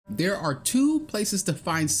There are two places to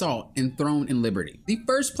find salt in Throne and Liberty. The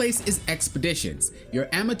first place is expeditions. Your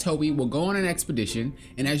Amatoi will go on an expedition,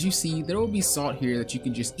 and as you see, there will be salt here that you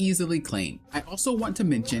can just easily claim. I also want to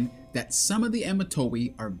mention that some of the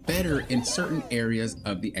Amatoi are better in certain areas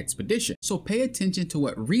of the expedition. So pay attention to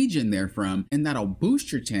what region they're from, and that'll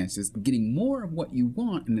boost your chances of getting more of what you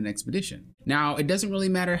want in an expedition. Now, it doesn't really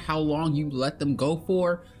matter how long you let them go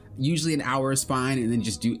for. Usually an hour is fine, and then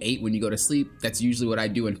just do 8 when you go to sleep. That's usually what I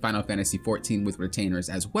do in Final Fantasy XIV with retainers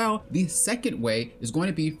as well. The second way is going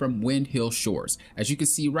to be from Windhill Shores. As you can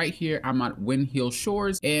see right here, I'm on Windhill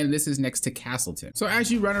Shores, and this is next to Castleton. So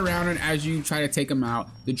as you run around and as you try to take them out,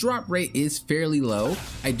 the drop rate is fairly low.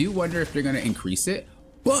 I do wonder if they're going to increase it,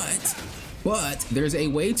 but there's a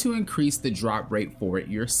way to increase the drop rate for it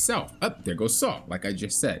yourself. There goes salt, like I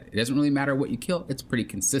just said. It doesn't really matter what you kill, it's pretty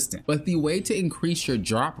consistent. But the way to increase your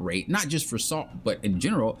drop rate, not just for salt, but in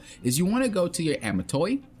general, is you wanna go to your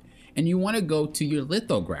Amatoi, and you wanna go to your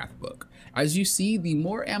lithograph book. As you see, the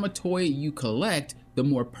more Amatoi you collect, the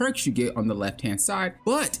more perks you get on the left-hand side.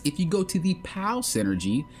 But if you go to the PAL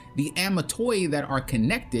Synergy, the Amatoi that are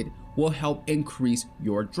connected will help increase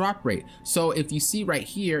your drop rate. So if you see right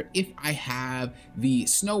here, if I have the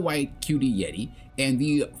Snow White Cutie Yeti and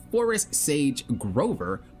the Forest Sage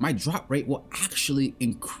Grover, my drop rate will actually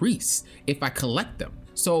increase if I collect them.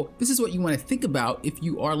 So this is what you want to think about if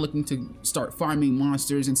you are looking to start farming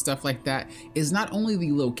monsters and stuff like that, is not only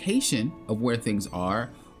the location of where things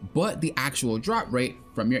are, but the actual drop rate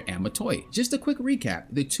from your Amatoi. Just a quick recap,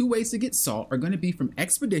 the two ways to get salt are going to be from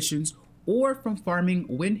expeditions or from farming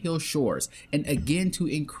Windhill Shores. And again, to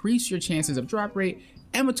increase your chances of drop rate,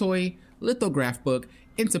 Amatoi, lithograph book,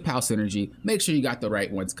 into PAL Synergy. Make sure you got the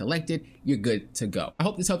right ones collected. You're good to go. I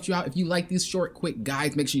hope this helped you out. If you like these short, quick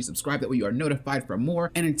guides, make sure you subscribe. That way you are notified for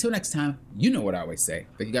more. And until next time, you know what I always say.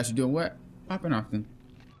 Thank you guys for doing what? Popping often.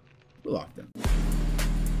 Real often.